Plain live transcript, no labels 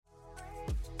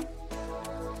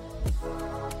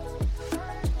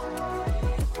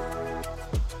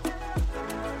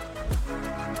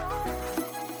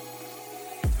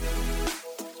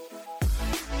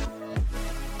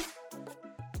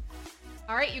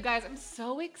right, you guys, I'm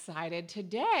so excited.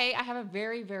 Today, I have a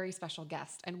very, very special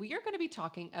guest, and we are going to be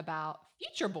talking about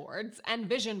future boards and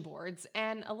vision boards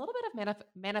and a little bit of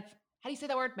how do you say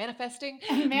that word? Manifesting?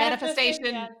 Manifesting, Manifestation.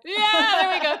 yes. Yeah,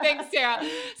 there we go. Thanks, Sarah.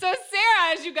 So,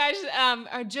 Sarah, as you guys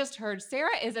are just heard,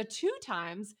 Sarah is a 2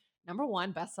 times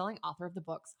 #1 best-selling author of the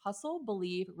books Hustle,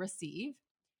 Believe, Receive,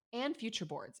 and Future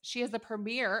Boards. She is the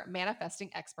premier manifesting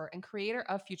expert and creator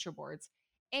of Future Boards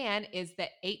and is the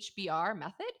HBR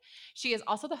method. She is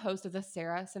also the host of the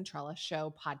Sarah Centrella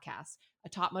Show podcast, a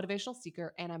top motivational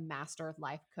speaker, and a master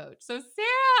life coach. So,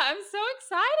 Sarah, I'm so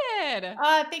excited.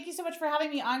 Thank you so much for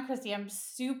having me on, Kristy. I'm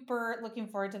super looking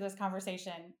forward to this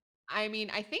conversation. I mean,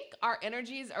 I think our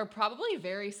energies are probably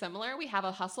very similar. We have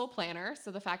a hustle planner.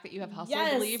 So the fact that you have hustle,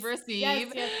 believe, Yes, yes, receive,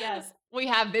 yes, yes. we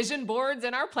have vision boards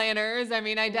in our planners. I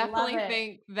mean, I Love definitely it.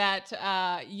 think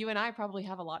that you and I probably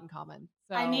have a lot in common.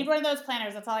 I need So one of those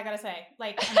planners. That's all I gotta say.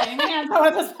 Like, I'm getting my hands on one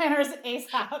of those planners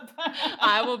ASAP.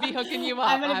 I will be hooking you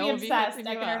I'm up. gonna I be will be obsessed. hooking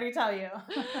I you can up. already tell you.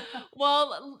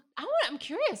 Well, I'm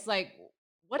curious, like,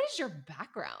 what is your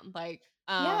background? Like,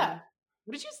 Yeah.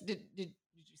 what did you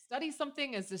study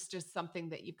something? Is this just something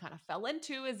that you kind of fell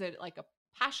into? Is it like a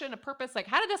passion, a purpose? Like,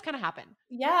 how did this kind of happen?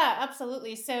 Yeah,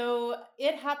 absolutely. So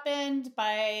it happened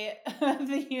by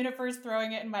the universe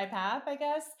throwing it in my path, I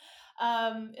guess.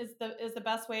 Is the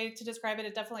best way to describe it.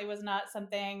 It definitely was not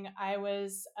something I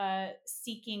was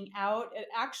seeking out. It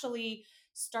actually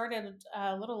started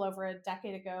a little over a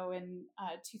decade ago in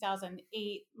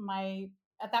 2008. My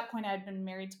At that point, I had been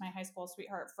married to my high school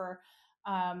sweetheart for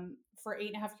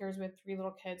 8.5 years. We had 3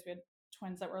 little kids. We had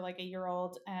twins that were like a year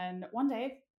old, and one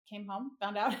day came home,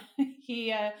 found out he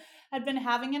had been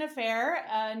having an affair.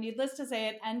 Needless to say,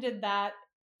 it ended that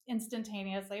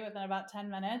instantaneously within about 10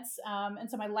 minutes. And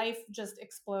so my life just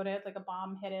exploded like a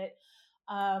bomb hit it.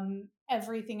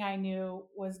 Everything I knew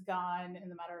was gone in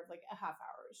the matter of like a half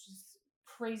hour. It's just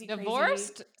crazy, crazy.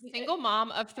 Divorced, single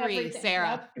mom of three, Everything.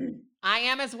 Sarah. Yep. I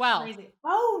am as well. Crazy.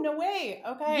 Oh, no way.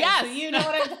 Okay. So Yes. you know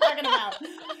what I'm talking about.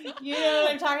 You know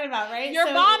what I'm talking about, right? Your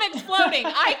So bomb exploding.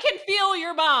 I can feel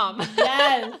your bomb.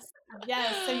 yes.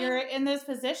 Yes. So you're in this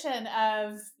position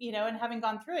of, and having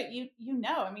gone through it,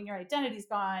 I mean, your identity's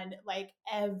gone, like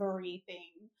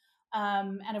everything.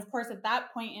 And of course, at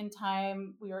that point in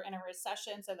time, we were in a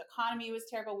recession. So the economy was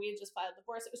terrible. We had just filed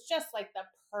divorce. It was just like the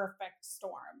perfect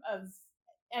storm of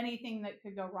anything that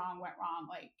could go wrong went wrong,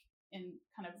 like in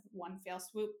kind of one fell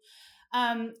swoop.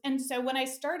 And so when I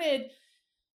started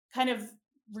kind of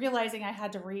realizing I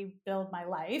had to rebuild my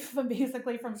life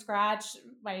basically from scratch,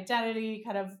 my identity,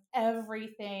 kind of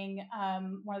everything.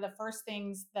 One of the first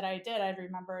things that I did, I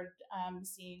remembered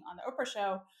seeing on the Oprah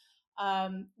show,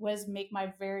 was make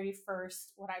my very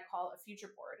first, what I call a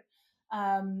future board.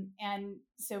 And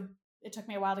so it took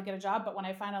me a while to get a job, but when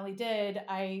I finally did,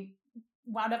 I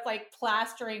wound up like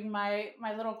plastering my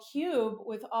little cube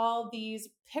with all these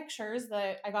pictures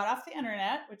that I got off the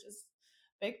internet, which is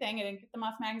big thing. I didn't get them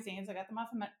off magazines. I got them off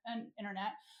the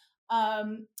internet.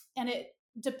 And it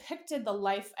depicted the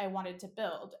life I wanted to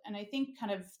build. And I think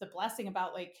kind of the blessing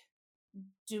about like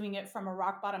doing it from a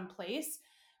rock bottom place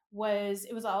was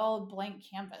it was all blank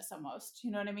canvas almost, you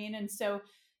know what I mean? And so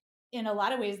in a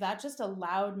lot of ways that just gave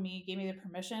me the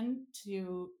permission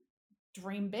to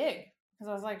dream big, because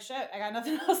I was like, shit, I got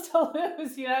nothing else to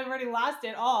lose. I've already lost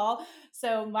it all.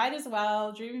 So might as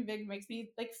well. Dreaming big makes me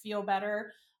like feel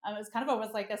better. It's kind of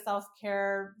almost like a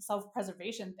self-care,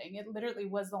 self-preservation thing. It literally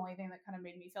was the only thing that kind of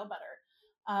made me feel better.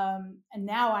 And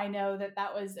now I know that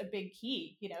that was a big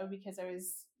key, because I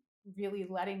was really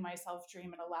letting myself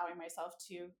dream and allowing myself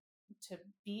to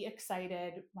be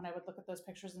excited when I would look at those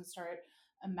pictures and start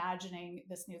imagining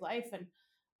this new life. And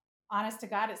honest to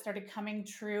God, it started coming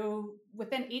true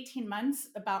within 18 months.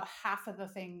 About half of the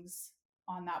things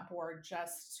on that board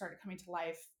just started coming to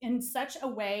life in such a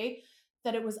way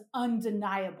that it was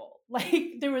undeniable. Like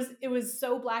it was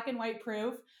so black and white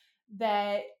proof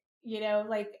that,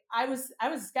 like I was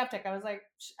a skeptic. I was like,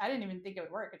 I didn't even think it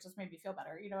would work. It just made me feel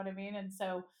better. You know what I mean? And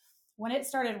so when it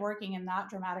started working in that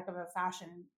dramatic of a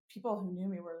fashion, people who knew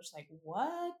me were just like,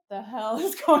 what the hell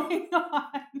is going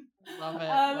on? Love it.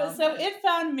 Love So it. it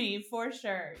found me for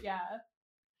sure. Yeah.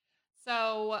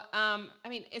 So, I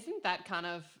mean, isn't that kind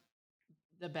of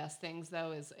the best things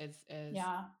though? Is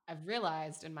Yeah. I've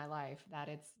realized in my life that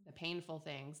it's the painful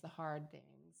things, the hard things,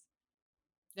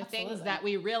 the things Absolutely. that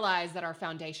we realize that our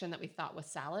foundation that we thought was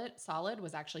solid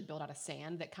was actually built out of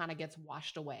sand that kind of gets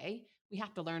washed away. We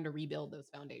have to learn to rebuild those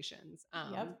foundations.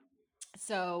 Yep.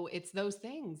 So it's those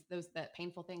things, that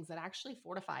painful things that actually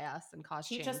fortify us and cause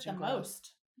Teach us change the and growth.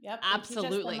 most. Yep. They teach us the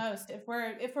Absolutely. most.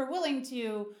 If we're willing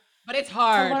to But it's to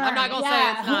hard. learn. I'm not going to say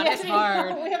Yeah. it's not. It's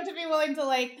hard. We have to be willing to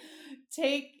like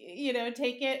take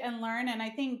it and learn. And I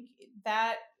think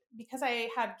that because I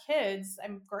had kids,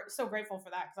 I'm so grateful for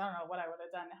that, because I don't know what I would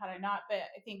have done had I not. But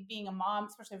I think being a mom,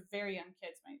 especially with very young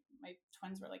kids, my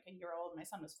twins were like a year old, my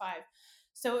son was 5.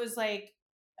 So it was like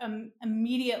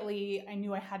immediately I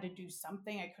knew I had to do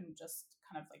something. I couldn't just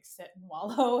kind of like sit and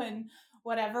wallow and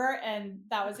whatever. And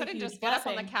that was a Couldn't huge just get up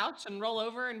on blessing. the couch and roll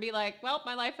over and be like, well,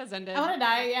 my life has ended. I want to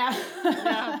die. Yeah.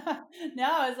 Yeah. No,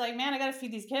 I was like, man, I got to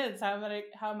feed these kids. How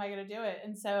am I going to do it?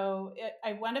 And so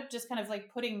I wound up just kind of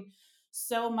like putting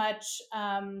so much,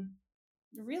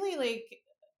 really like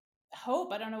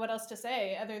hope. I don't know what else to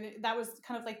say other than that was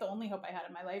kind of like the only hope I had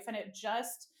in my life. And it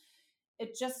just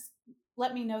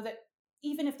let me know that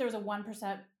even if there was a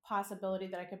 1% possibility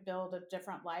that I could build a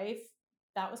different life,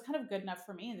 that was kind of good enough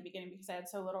for me in the beginning, because I had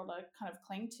so little to kind of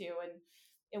cling to. And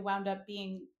it wound up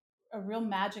being a real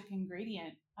magic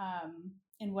ingredient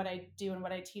in what I do and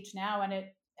what I teach now.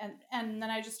 And then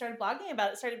I just started blogging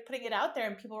about it, started putting it out there,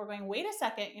 and people were going, wait a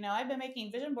second, I've been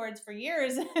making vision boards for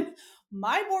years and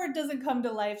my board doesn't come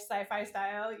to life sci-fi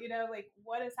style, like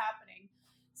what is happening?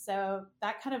 So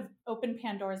that kind of opened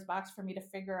Pandora's box for me to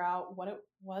figure out what it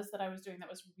was that I was doing that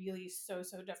was really so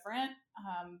different,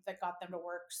 that got them to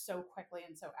work so quickly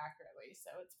and so accurately. So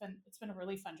it's been a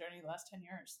really fun journey the last 10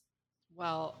 years.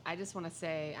 Well, I just want to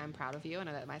say I'm proud of you. I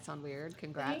know that might sound weird.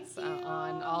 Congrats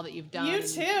on all that you've done. You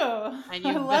too. And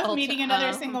I love meeting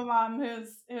another single mom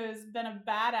who's been a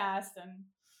badass and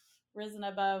risen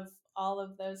above all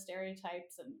of those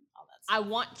stereotypes and all that stuff. I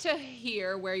want to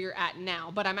hear where you're at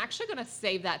now, but I'm actually going to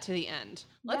save that to the end.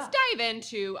 Let's dive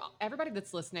into everybody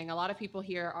that's listening. A lot of people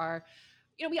here are,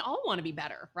 we all want to be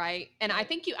better, right? And I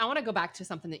think I want to go back to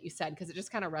something that you said, because it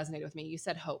just kind of resonated with me. You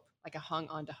said hope, like I hung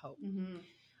on to hope. Mm-hmm.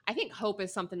 I think hope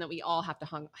is something that we all have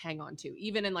to hang on to,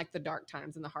 even in like the dark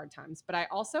times and the hard times. But I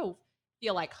also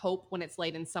feel like hope, when it's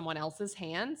laid in someone else's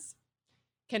hands,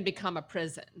 can become a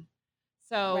prison.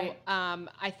 So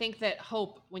I think that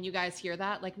hope, when you guys hear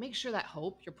that, like make sure that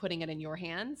hope, you're putting it in your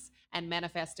hands and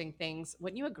manifesting things.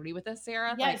 Wouldn't you agree with this,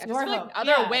 Sarah? Yes, like, I just feel like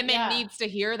other women needs to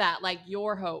hear that, like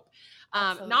your hope.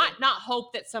 Not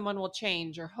hope that someone will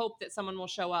change, or hope that someone will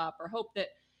show up, or hope that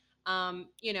hope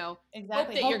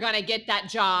that you're going to get that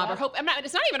job, or hope.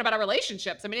 It's not even about our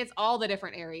relationships. I mean, it's all the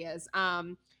different areas.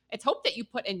 It's hope that you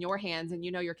put in your hands and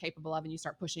you're capable of, and you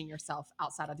start pushing yourself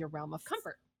outside of your realm of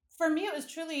comfort. For me, it was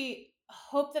truly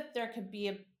hope that there could be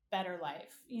a better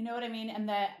life. You know what I mean? And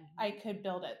that I could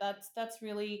build it. That's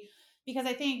really, because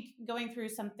I think going through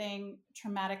something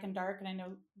traumatic and dark, and I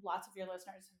know lots of your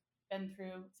listeners have been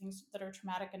through things that are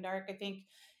traumatic and dark. I think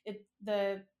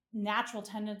the natural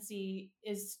tendency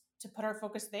is to put our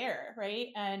focus there, right?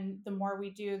 And the more we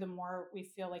do, the more we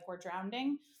feel like we're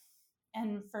drowning.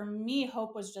 And for me,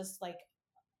 hope was just like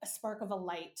a spark of a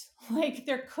light. Like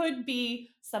there could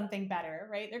be something better,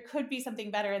 right? There could be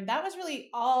something better. And that was really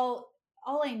all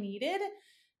I needed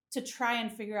to try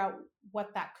and figure out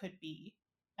what that could be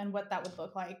and what that would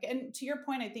look like. And to your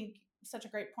point, I think such a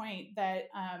great point that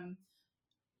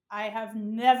I have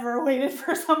never waited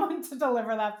for someone to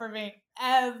deliver that for me,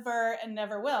 ever, and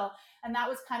never will. And that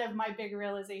was kind of my big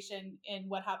realization in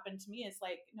what happened to me, is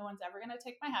like, no one's ever going to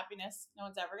take my happiness. No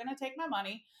one's ever going to take my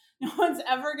money. No one's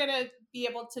ever going to be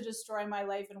able to destroy my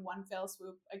life in one fell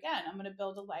swoop. Again, I'm going to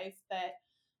build a life that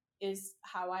is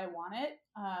how I want it.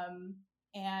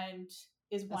 And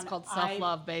is one called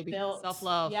self-love, baby. Built.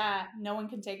 Self-love. Yeah. No one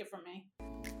can take it from me.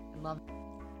 I love it.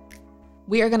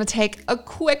 We are going to take a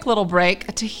quick little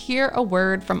break to hear a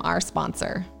word from our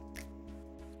sponsor.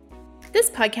 This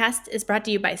podcast is brought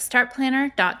to you by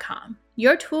StartPlanner.com,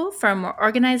 your tool for a more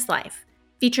organized life.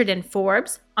 Featured in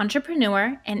Forbes,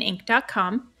 Entrepreneur, and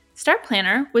Inc.com, Start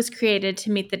Planner was created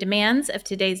to meet the demands of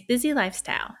today's busy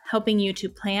lifestyle, helping you to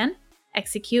plan,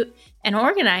 execute, and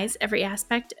organize every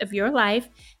aspect of your life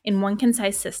in one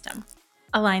concise system.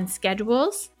 Align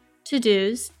schedules,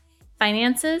 to-dos,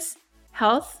 finances,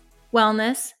 health,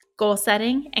 wellness, goal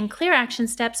setting, and clear action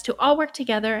steps to all work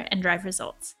together and drive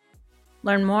results.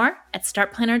 Learn more at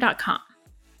startplanner.com.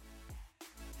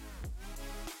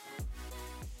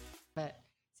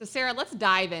 So Sarah, let's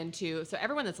dive into, so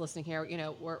everyone that's listening here,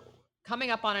 we're coming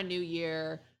up on a new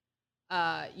year.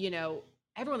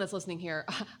 Everyone that's listening here,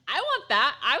 I want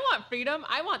that. I want freedom.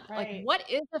 I want, like, what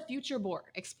is a future board?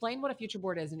 Explain what a future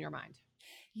board is in your mind.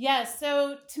 Yes.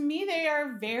 So to me, they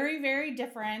are very, very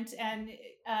different. And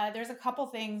there's a couple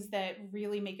things that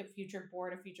really make a future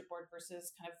board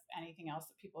versus kind of anything else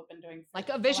that people have been doing. Like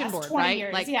a vision board, right?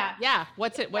 Years. Like, yeah.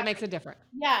 What's it? What makes it different?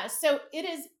 Yeah. So it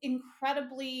is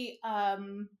incredibly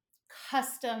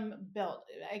custom built.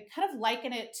 I kind of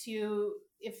liken it to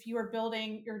if you were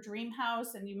building your dream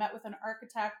house and you met with an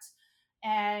architect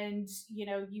and, you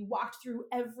know, you walked through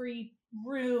every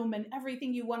room and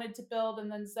everything you wanted to build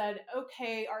and then said,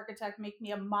 okay, architect, make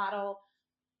me a model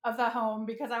of the home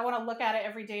because I want to look at it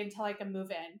every day until I can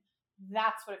move in.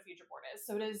 That's what a future board is.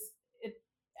 So it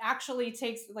actually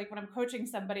takes, like when I'm coaching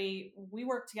somebody, we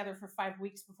work together for 5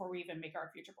 weeks before we even make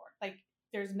our future board. Like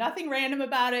there's nothing random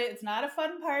about it. It's not a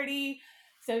fun party.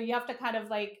 So you have to kind of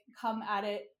like come at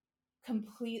it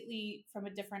completely from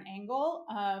a different angle,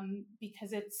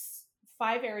 because it's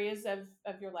 5 areas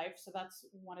of your life. So that's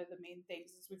one of the main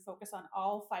things is we focus on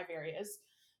all 5 areas.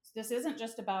 So this isn't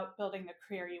just about building the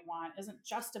career you want, isn't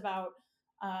just about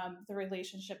the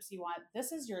relationships you want.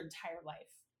 This is your entire life.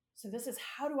 So this is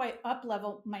how do I up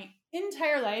level my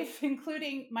entire life,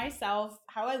 including myself,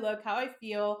 how I look, how I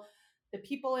feel, the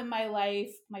people in my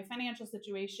life, my financial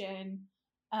situation,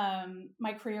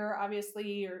 my career,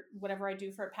 obviously, or whatever I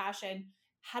do for a passion.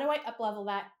 How do I up level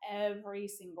that every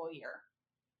single year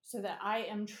so that I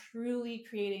am truly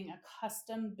creating a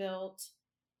custom built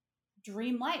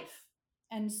dream life?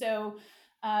 And so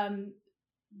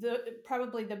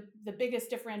probably the biggest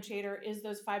differentiator is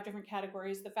those 5 different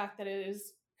categories. The fact that it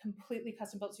is completely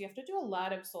custom built. So you have to do a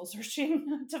lot of soul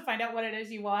searching to find out what it is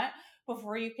you want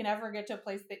before you can ever get to a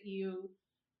place that you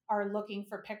are looking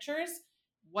for pictures.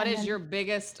 What is your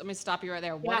biggest, let me stop you right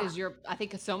there. What is your, I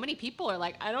think so many people are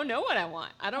like, I don't know what I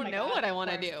want. I don't know what I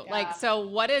want to do. Yeah. Like,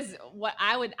 so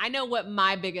I know what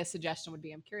my biggest suggestion would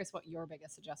be. I'm curious what your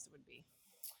biggest suggestion would be.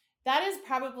 That is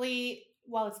probably,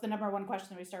 well, it's the number one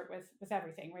question we start with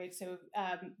everything, right? So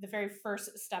the very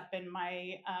first step in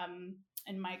my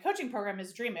coaching program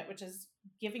is Dream It, which is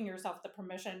giving yourself the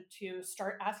permission to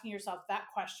start asking yourself that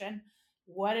question.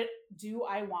 What do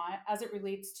I want as it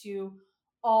relates to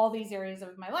all these areas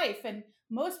of my life? And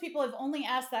most people have only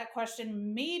asked that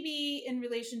question maybe in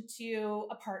relation to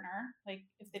a partner, like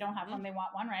if they don't have one, they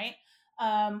want one, right?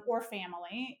 Or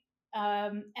family,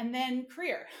 and then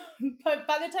career. But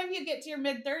by the time you get to your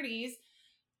mid-30s,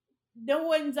 no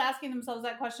one's asking themselves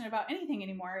that question about anything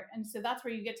anymore. And so that's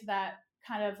where you get to that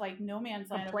kind of like no man's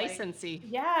land. Complacency.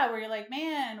 Where you're like,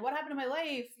 man, what happened to my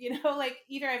life? You know, like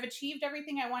either I've achieved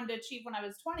everything I wanted to achieve when I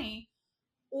was 20,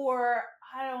 or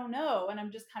I don't know, and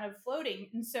I'm just kind of floating.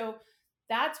 And so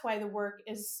that's why the work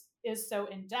is so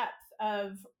in depth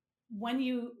of when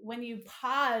you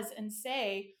pause and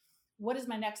say, what does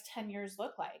my next 10 years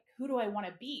look like? Who do I want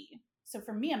to be? So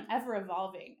for me, I'm ever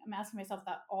evolving. I'm asking myself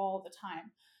that all the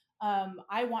time.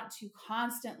 I want to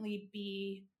constantly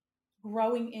be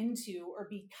growing into or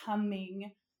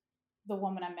becoming the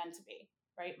woman I'm meant to be,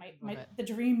 right? The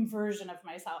dream version of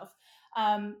myself.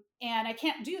 And I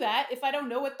can't do that if I don't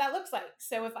know what that looks like.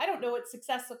 So if I don't know what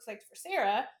success looks like for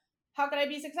Sarah, how can I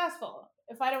be successful?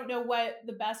 If I don't know what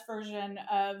the best version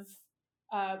of,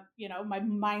 my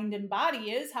mind and body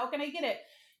is, how can I get it?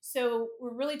 So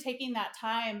we're really taking that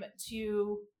time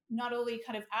to not only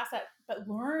kind of ask that, but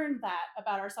learn that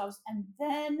about ourselves. And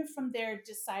then from there,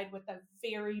 decide what the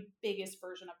very biggest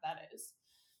version of that is.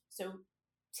 So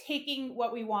taking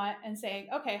what we want and saying,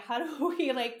 okay, how do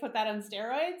we like put that on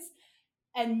steroids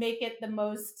and make it the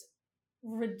most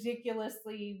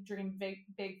ridiculously dream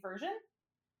big version?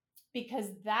 Because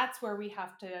that's where we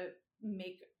have to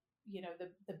make,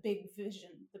 the big vision,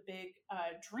 the big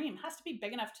dream has to be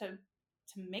big enough to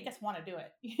make us want to do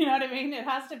it. You know what I mean? It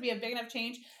has to be a big enough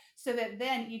change so that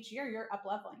then each year you're up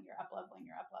leveling.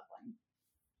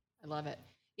 I love it.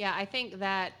 Yeah, I think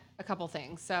that a couple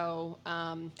things. So,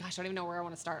 I don't even know where I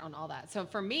want to start on all that. So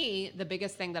for me, the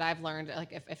biggest thing that I've learned,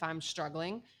 like if I'm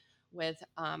struggling with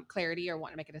clarity or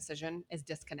want to make a decision, is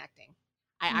disconnecting.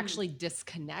 I actually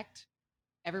disconnect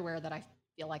everywhere that I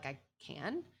feel like I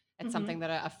can. It's something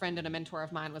that a friend and a mentor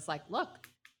of mine was like, look,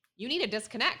 you need to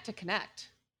disconnect to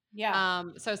connect. Yeah.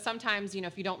 So sometimes,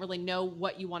 if you don't really know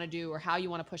what you want to do or how you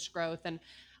want to push growth, and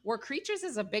we're creatures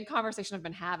is a big conversation I've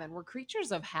been having. We're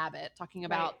creatures of habit, talking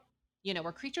about,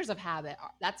 we're creatures of habit.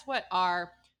 That's what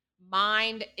our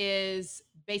mind is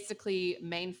basically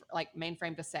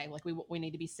mainframe to say, like we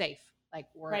need to be safe. Like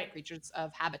we're creatures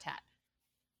of habitat,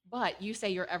 but you say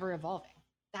you're ever evolving.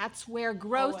 That's where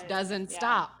growth doesn't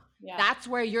stop. Yeah. That's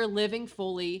where you're living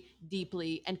fully,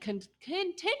 deeply, and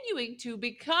continuing to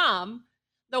become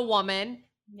the woman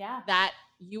that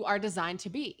you are designed to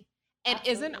be. And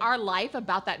isn't our life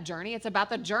about that journey? It's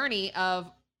about the journey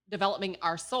of developing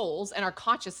our souls and our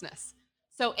consciousness.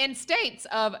 So in states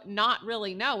of not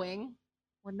really knowing,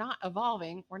 we're not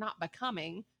evolving, we're not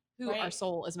becoming who our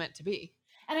soul is meant to be.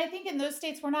 And I think in those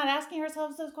states, we're not asking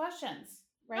ourselves those questions,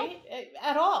 right? Nope.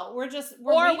 At all. We're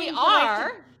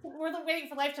waiting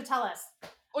for life to tell us.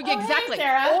 Oh, exactly. Hey,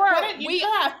 Sarah, or what did you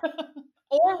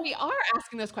Or we are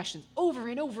asking those questions over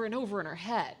and over and over in our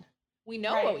head. We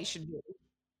know what Right. we should do,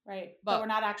 Right. But but we're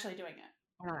not actually doing it.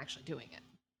 we're not actually doing it,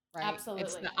 right? It's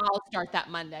Absolutely. the, I'll start that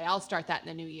Monday. I'll start that in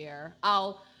the new year.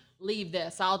 I'll leave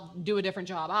this. I'll do a different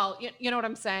job. You know what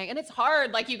I'm saying? And it's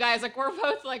hard. Like you guys, like we're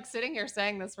both like sitting here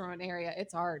saying this from an area.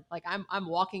 It's hard. Like I'm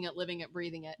walking it, living it,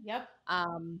 breathing it. Yep.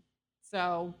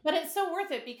 So But it's so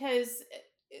worth it because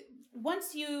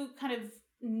once you kind of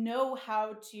know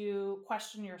how to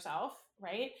question yourself,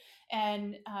 right,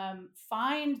 and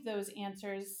find those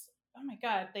answers, oh my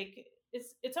God, like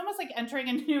it's almost like entering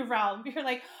a new realm. You're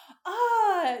like,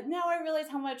 now I realize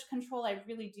how much control I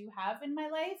really do have in my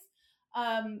life,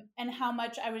 and how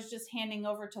much I was just handing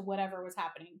over to whatever was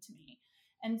happening to me.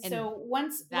 And so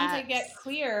once I get that's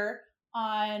clear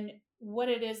on what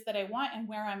it is that I want and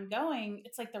where I'm going,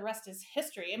 it's like the rest is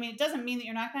history. I mean, it doesn't mean that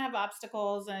you're not going to have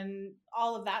obstacles and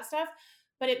all of that stuff,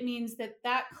 but it means that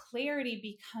that clarity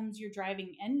becomes your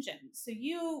driving engine. So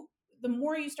the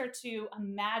more you start to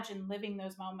imagine living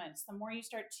those moments, the more you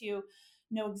start to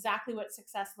know exactly what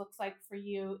success looks like for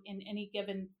you in any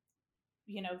given,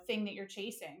 thing that you're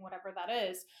chasing, whatever that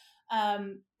is,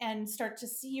 and start to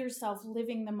see yourself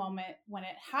living the moment when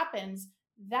it happens,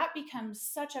 that becomes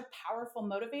such a powerful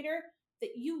motivator that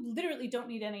you literally don't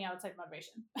need any outside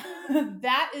motivation.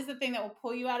 That is the thing that will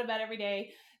pull you out of bed every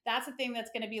day. That's the thing that's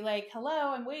going to be like,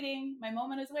 hello, I'm waiting. My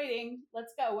moment is waiting.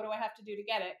 Let's go. What do I have to do to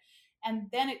get it? And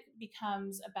then it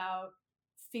becomes about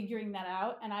figuring that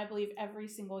out. And I believe every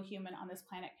single human on this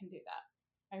planet can do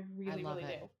that. I really, really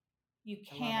do. You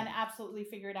can absolutely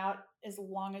figure it out as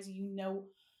long as you know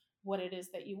what it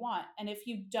is that you want. And if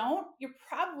you don't, you're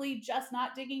probably just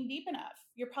not digging deep enough.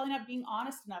 You're probably not being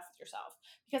honest enough with yourself.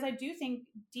 Because I do think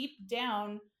deep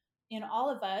down in all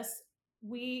of us,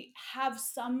 we have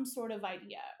some sort of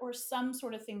idea or some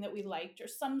sort of thing that we liked or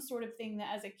some sort of thing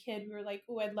that as a kid we were like,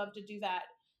 oh, I'd love to do that.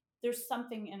 There's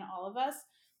something in all of us.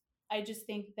 I just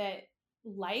think that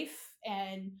life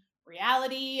and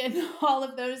reality and all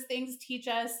of those things teach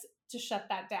us to shut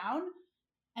that down.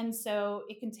 And so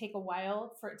it can take a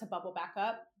while for it to bubble back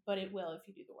up, but it will if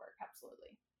you do the work. Absolutely.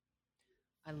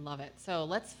 I love it. So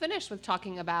let's finish with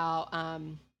talking about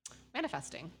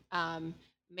manifesting.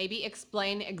 Maybe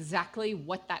explain exactly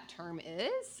what that term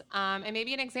is, and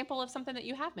maybe an example of something that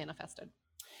you have manifested.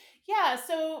 Yeah.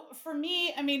 So for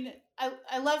me, I mean,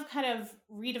 I love kind of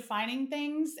redefining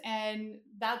things, and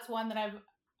that's one that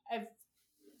I've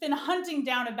been hunting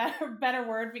down a better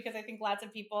word, because I think lots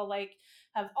of people like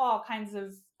have all kinds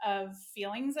of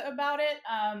feelings about it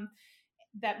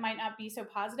that might not be so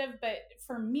positive. But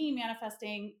for me,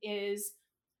 manifesting is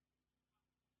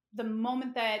the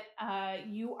moment that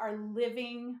you are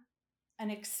living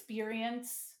an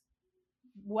experience,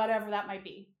 whatever that might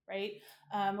be, right?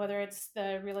 Whether it's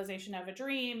the realization of a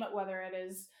dream, whether it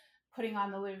is putting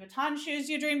on the Louis Vuitton shoes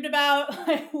you dreamed about,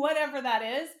 like whatever that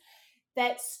is,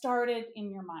 that started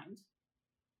in your mind,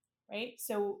 right?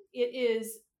 So it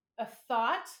is a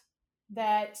thought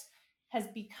that has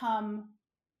become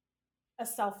a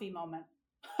selfie moment.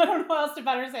 I don't know how else to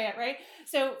better say it, right?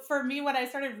 So for me, when I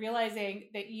started realizing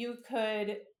that you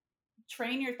could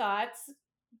train your thoughts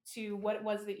to what it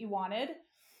was that you wanted,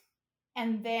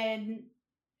 and then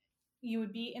you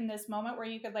would be in this moment where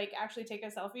you could like actually take a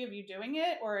selfie of you doing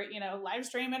it, or live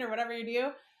stream it or whatever you do,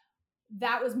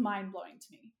 that was mind-blowing to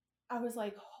me. I was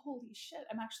like, holy shit,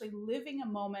 I'm actually living a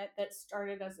moment that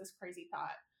started as this crazy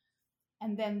thought,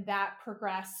 and then that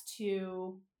progressed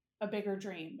to a bigger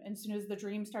dream. And as soon as the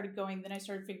dream started going, then I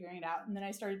started figuring it out, and then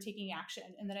I started taking action,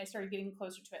 and then I started getting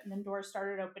closer to it, and then doors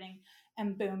started opening,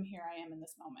 and boom, here I am in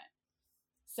this moment.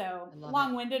 So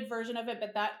long-winded version of it,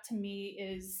 but that to me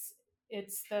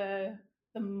it's the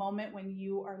moment when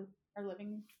you are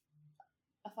living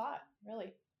a thought,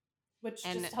 really, which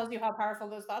just tells you how powerful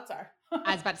those thoughts are.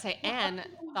 I was about to say, and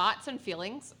thoughts and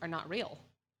feelings are not real.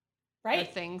 Right.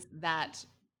 They're things that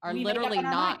are literally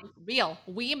not real.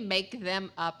 We make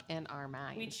them up in our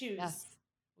mind. We choose. Yes,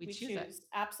 we choose it.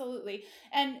 Absolutely.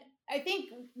 And I think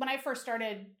when I first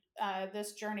started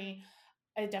this journey,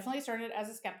 I definitely started as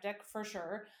a skeptic for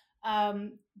sure.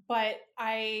 But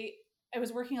I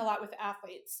was working a lot with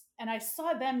athletes, and I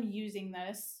saw them using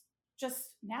this just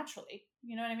naturally.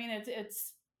 You know what I mean?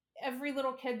 It's every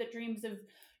little kid that dreams of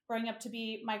growing up to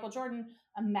be Michael Jordan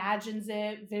imagines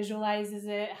it, visualizes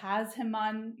it, has him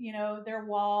on, their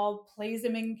wall, plays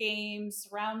him in games,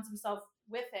 surrounds himself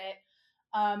with it,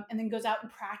 and then goes out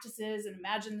and practices and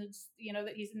imagines,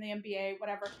 that he's in the NBA,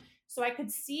 whatever. So I could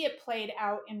see it played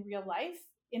out in real life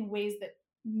in ways that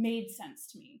made sense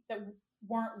to me, that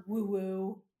weren't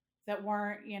woo-woo, that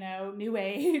weren't, new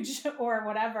age or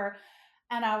whatever.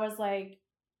 And I was like,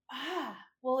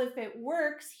 well, if it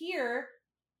works here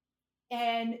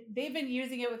and they've been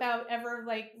using it without ever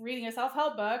like reading a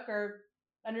self-help book or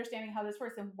understanding how this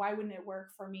works, then why wouldn't it work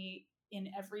for me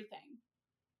in everything?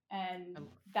 And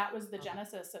that was the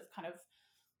genesis of kind of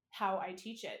how I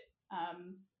teach it.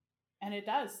 And it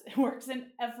does. It works in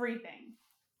everything.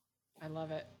 I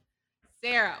love it.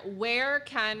 Sarah, where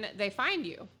can they find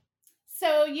you?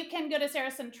 So you can go to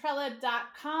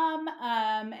sarahcentrella.com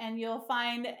and you'll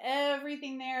find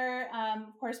everything there.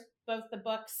 Of course, both the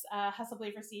books, Hustle,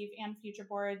 Believe, Receive, and Future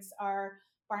Boards are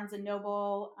Barnes &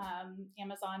 Noble,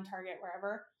 Amazon, Target,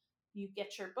 wherever you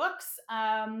get your books.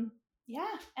 Yeah.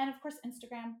 And of course,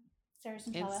 Instagram, Sarah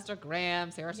Centrella.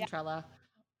 Instagram, Sarah Centrella.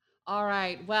 All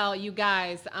right. Well, you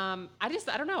guys, I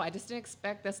don't know. I just didn't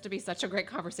expect this to be such a great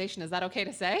conversation. Is that okay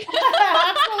to say?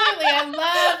 Absolutely. I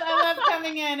love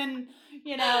coming in and,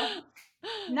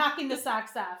 knocking the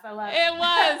socks off. I love it. It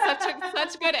was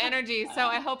such good energy. So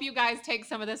I hope you guys take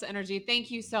some of this energy.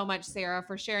 Thank you so much, Sarah,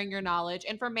 for sharing your knowledge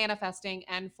and for manifesting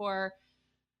and for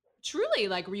truly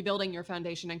like rebuilding your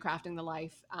foundation and crafting the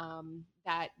life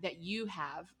that you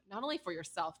have, not only for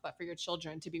yourself, but for your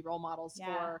children to be role models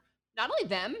for not only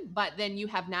them, but then you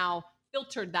have now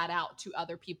filtered that out to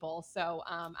other people. So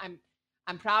I'm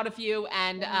proud of you.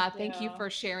 And thank you for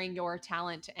sharing your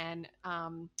talent and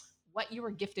what you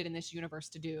were gifted in this universe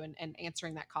to do and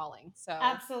answering that calling. So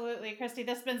absolutely, Kristy,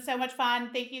 this has been so much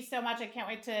fun. Thank you so much. I can't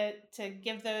wait to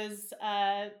give those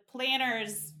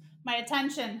planners my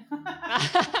attention.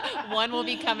 One will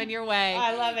be coming your way.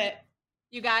 I love it.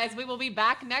 You guys, we will be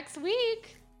back next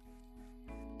week.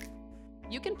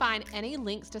 You can find any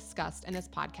links discussed in this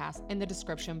podcast in the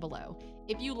description below.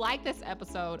 If you like this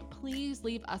episode, please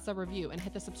leave us a review and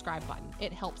hit the subscribe button.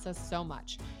 It helps us so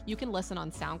much. You can listen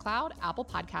on SoundCloud, Apple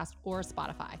Podcasts, or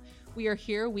Spotify. We are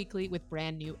here weekly with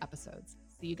brand new episodes.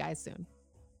 See you guys soon.